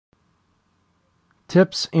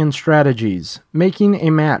Tips and strategies. Making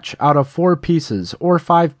a match out of 4 pieces or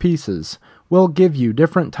 5 pieces will give you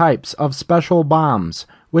different types of special bombs,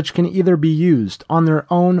 which can either be used on their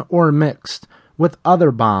own or mixed with other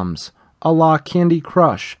bombs, a la Candy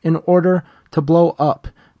Crush, in order to blow up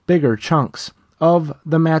bigger chunks of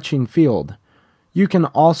the matching field. You can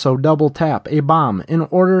also double tap a bomb in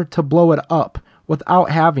order to blow it up without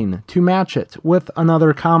having to match it with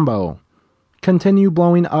another combo. Continue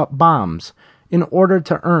blowing up bombs in order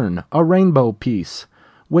to earn a rainbow piece,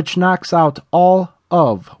 which knocks out all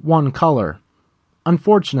of one color.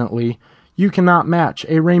 Unfortunately, you cannot match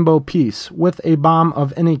a rainbow piece with a bomb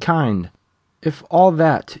of any kind. If all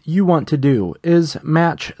that you want to do is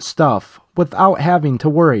match stuff without having to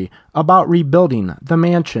worry about rebuilding the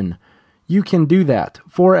mansion, you can do that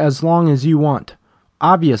for as long as you want.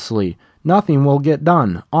 Obviously, nothing will get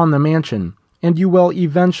done on the mansion, and you will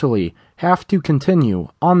eventually have to continue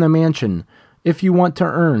on the mansion if you want to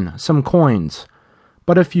earn some coins.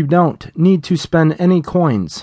 But if you don't need to spend any coins,